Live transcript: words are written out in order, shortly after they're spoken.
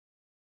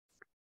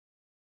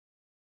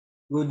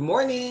Good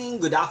morning,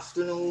 good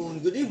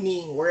afternoon, good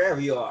evening, wherever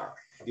you are.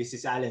 This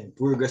is Alan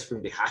Burgos from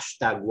the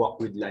hashtag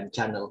WokwithLan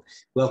channel.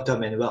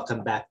 Welcome and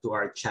welcome back to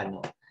our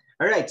channel.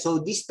 All right,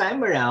 so this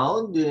time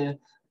around,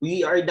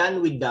 we are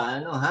done with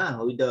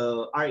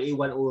the RA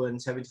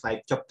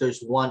 10175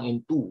 chapters 1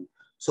 and 2.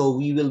 So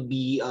we will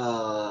be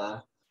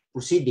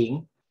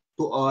proceeding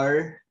to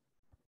our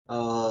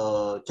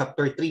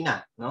chapter 3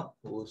 na, no?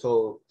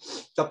 So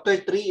chapter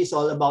 3 is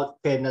all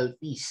about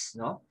penalties,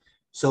 no?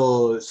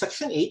 So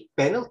section 8,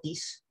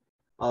 penalties,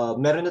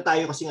 meron na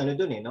tayo kasing ano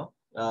dun no?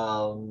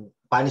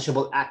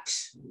 Punishable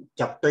acts,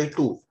 chapter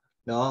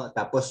 2, no?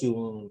 Tapos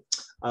yung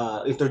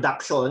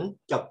introduction,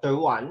 chapter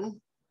 1,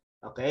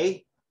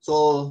 okay?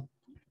 So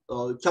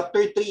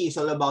chapter 3 is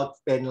all about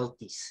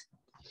penalties.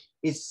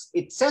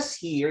 It says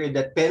here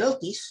that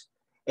penalties,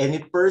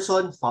 any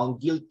person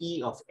found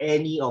guilty of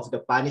any of the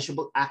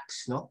punishable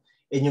acts, no,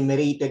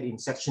 enumerated in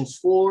sections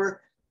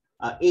 4,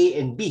 A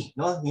and B,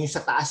 no, yung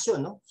sa taas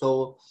yun, no.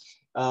 So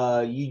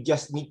you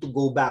just need to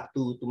go back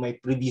to my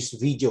previous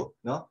video,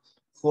 no.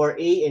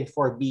 4A and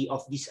 4B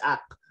of this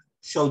act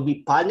shall be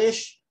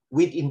punished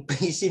with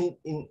imprisonment.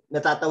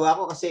 Natatawa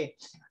ko kasi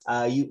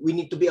we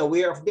need to be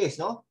aware of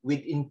this, no, with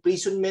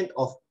imprisonment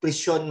of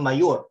prison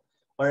mayor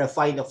or a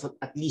fine of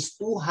at least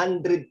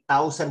 200,000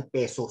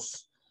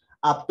 pesos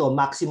up to a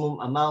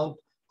maximum amount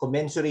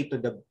commensurate to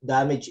the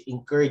damage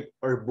incurred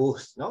or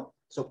both, no.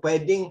 So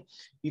pwedeng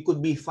you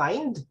could be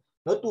fined,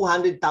 no,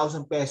 200,000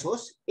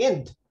 pesos,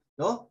 and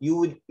no, you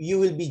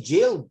will be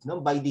jailed,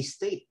 no, by the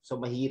state. So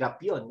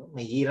mahirap 'yon, no?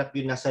 Mahirap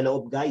 'yun nasa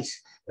loob, guys.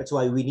 That's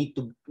why we need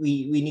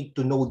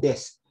to know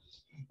this.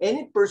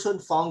 Any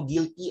person found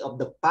guilty of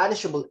the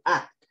punishable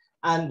act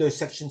under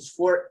sections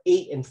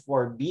 4A and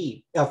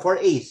 4B,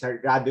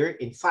 4A rather,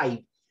 and 5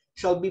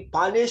 shall be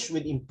punished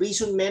with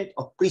imprisonment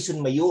of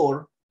prison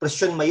mayor,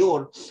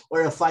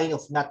 or a fine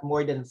of not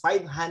more than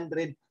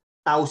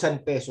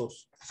 500,000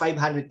 pesos,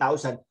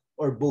 500,000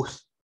 or both.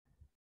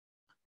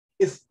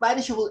 If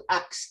punishable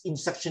acts in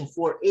section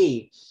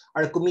 4A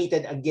are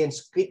committed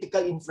against critical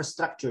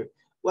infrastructure,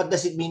 what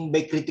does it mean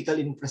by critical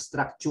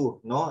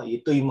infrastructure? No,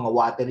 ito yung mga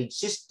waterage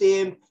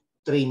system,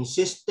 train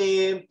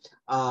system,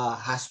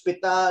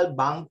 hospital,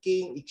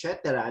 banking,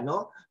 etc.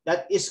 No,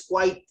 that is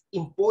quite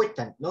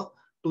important, no,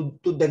 to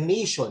the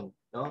nation.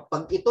 No,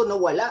 pag ito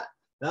nawala,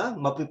 no,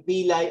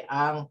 mapipilay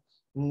ang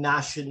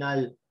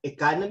national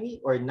economy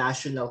or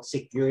national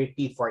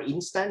security. For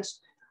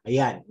instance,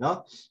 ayan,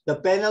 no?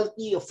 The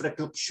penalty of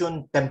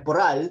reclusion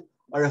temporal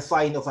or a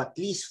fine of at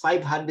least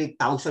 500,000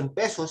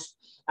 pesos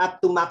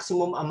up to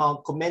maximum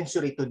amount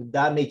commensurate to the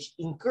damage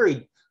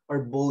incurred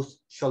or both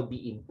shall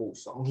be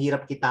imposed. So, ang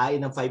hirap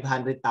kitain ng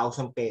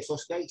 500,000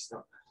 pesos, guys,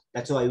 no?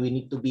 That's why we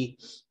need to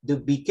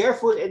be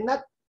careful and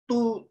not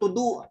to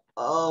do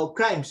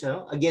crimes,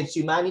 no, against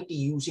humanity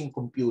using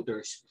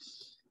computers.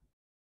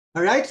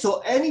 All right,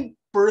 so any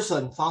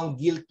person found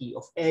guilty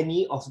of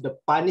any of the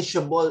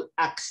punishable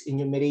acts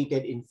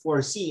enumerated in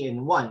 4C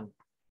and 1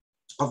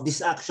 of this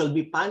act shall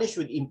be punished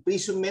with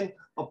imprisonment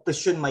of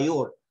prison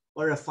mayor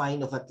or a fine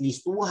of at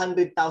least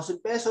 200,000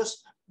 pesos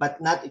but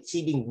not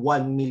exceeding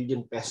 1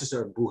 million pesos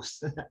or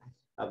both.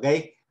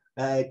 Okay?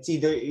 It's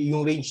either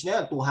yung range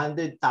na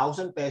 200,000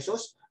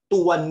 pesos to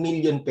 1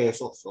 million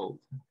pesos.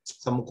 So,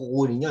 sa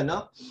makukunin nyo,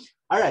 no?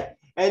 All right.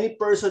 Any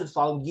person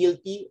found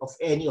guilty of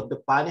any of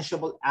the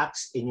punishable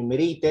acts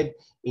enumerated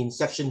in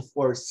section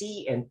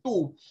 4C and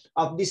 2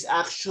 of this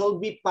act shall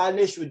be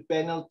punished with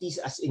penalties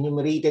as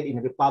enumerated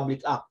in Republic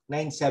Act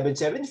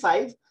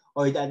 9775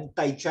 or the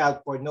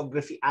Anti-Child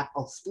Pornography Act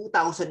of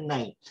 2009,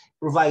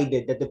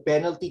 provided that the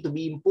penalty to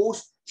be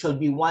imposed shall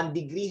be 1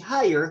 degree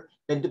higher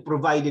than the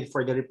provided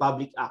for the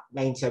Republic Act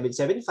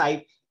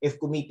 9775 if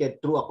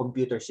committed through a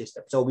computer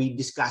system. So we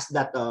discussed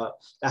that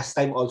last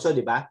time also,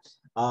 di ba?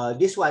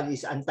 This one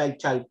is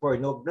Anti-Child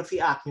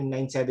Pornography Act yung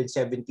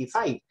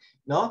 9775,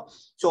 no?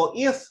 So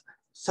if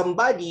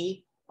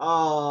somebody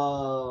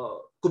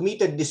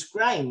committed this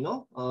crime,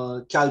 no,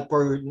 child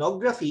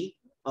pornography,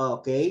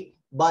 okay,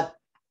 but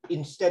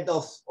instead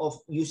of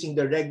using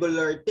the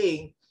regular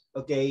thing,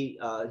 okay,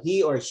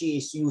 he or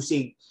she is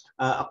using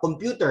a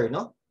computer,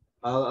 no,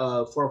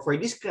 for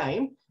this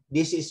crime,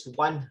 this is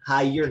 1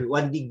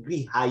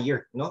 degree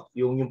higher, no,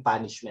 yung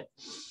punishment.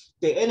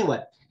 Okay,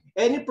 anyway.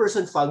 Any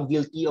person found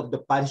guilty of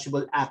the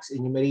punishable acts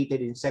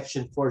enumerated in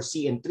section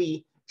 4C and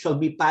 3 shall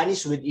be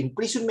punished with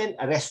imprisonment,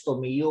 arresto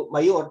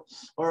mayor,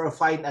 or a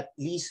fine at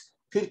least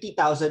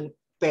 50,000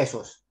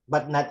 pesos,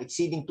 but not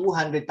exceeding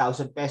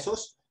 200,000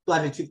 pesos,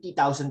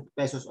 250,000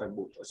 pesos or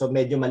both. So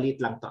medyo maliit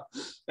lang to.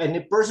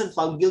 Any person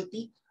found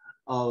guilty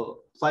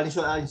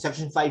punishment in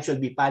section 5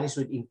 shall be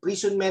punished with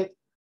imprisonment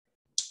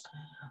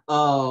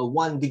 1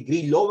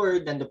 degree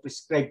lower than the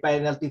prescribed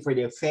penalty for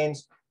the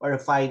offense or a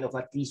fine of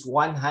at least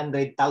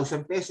 100,000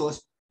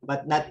 pesos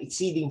but not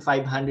exceeding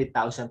 500,000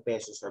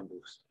 pesos or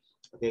both.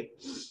 Okay?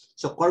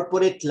 So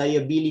corporate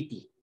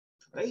liability,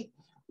 right?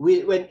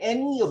 When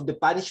any of the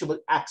punishable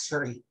acts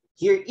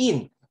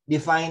herein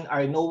defined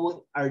are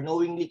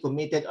knowingly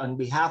committed on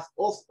behalf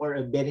of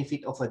or a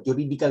benefit of a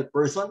juridical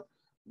person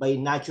by a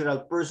natural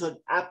person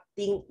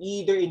acting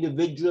either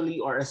individually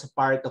or as a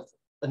part of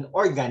an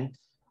organ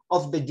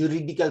of the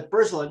juridical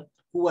person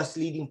who was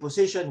leading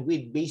position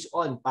with based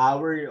on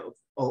power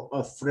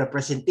of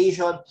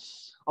representation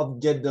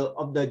of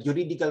the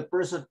juridical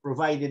person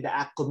provided the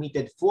act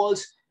committed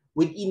falls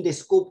within the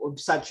scope of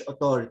such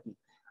authority.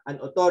 An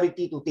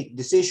authority to take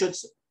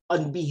decisions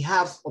on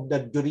behalf of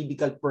the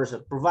juridical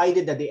person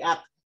provided that the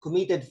act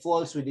committed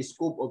falls with the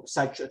scope of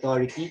such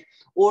authority,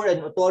 or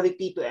an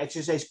authority to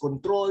exercise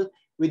control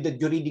with the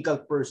juridical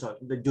person.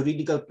 The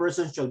juridical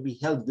person shall be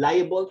held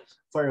liable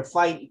for a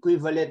fine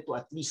equivalent to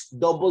at least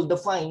double the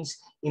fines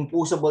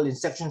imposable in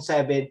Section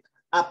 7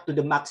 up to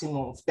the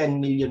maximum of 10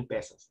 million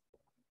pesos.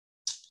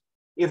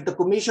 If the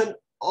commission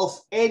of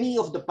any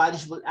of the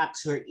punishable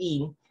acts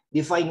herein,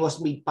 the fine was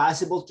made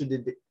possible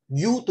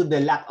due to the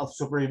lack of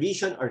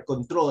supervision or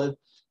control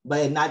by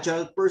a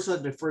natural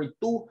person referred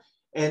to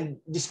and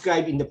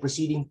described in the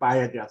preceding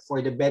paragraph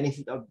for the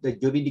benefit of the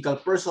juridical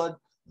person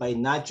by a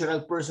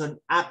natural person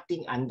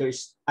acting under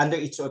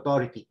its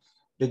authority.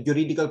 The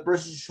juridical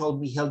person shall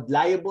be held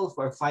liable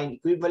for a fine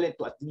equivalent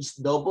to at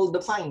least double the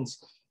fines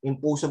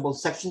imposable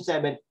Section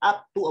 7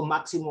 up to a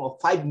maximum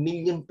of 5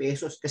 million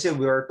pesos. Kasi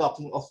we are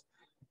talking of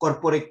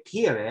corporate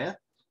here,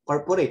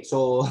 corporate.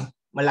 So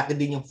malaki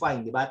din yung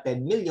fine, di ba?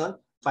 10 million,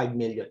 5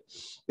 million.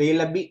 The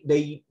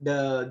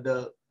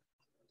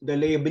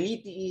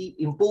liability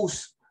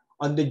imposed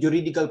on the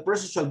juridical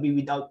person shall be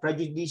without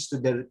prejudice to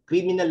the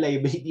criminal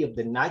liability of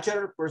the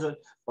natural person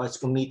who has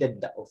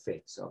committed the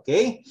offense.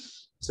 Okay?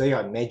 So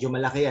yun, medyo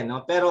malaki yan,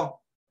 no?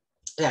 Pero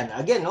yan,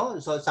 again, no?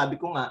 So sabi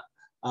ko nga,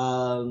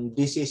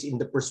 this is in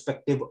the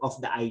perspective of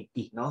the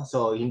IT, no?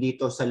 So hindi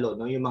to sa law,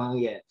 no? Yung mga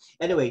yan.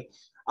 Anyway,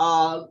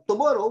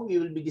 tomorrow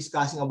we will be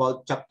discussing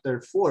about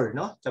chapter 4,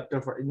 no?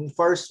 Chapter 4,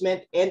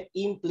 enforcement and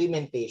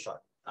implementation.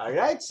 All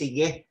right,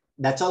 sige.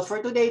 That's all for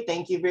today.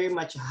 Thank you very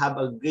much.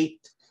 Have a great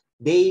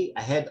day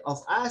ahead of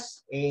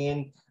us,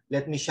 and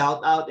let me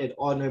shout out and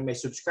honor my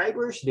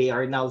subscribers. They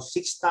are now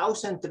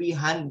 6,350.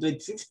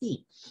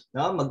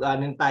 No,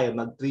 mag-anon tayo,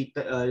 mag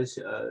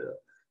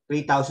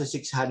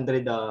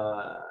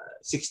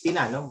 3,660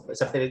 na, no?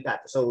 Sa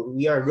pinagtat. So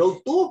we are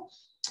road to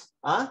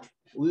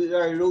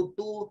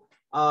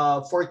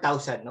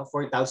 4,000, no?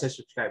 4,000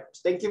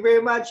 subscribers. Thank you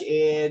very much,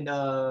 and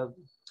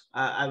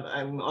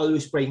I'm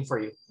always praying for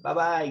you.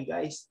 Bye-bye,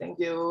 guys. Thank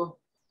you.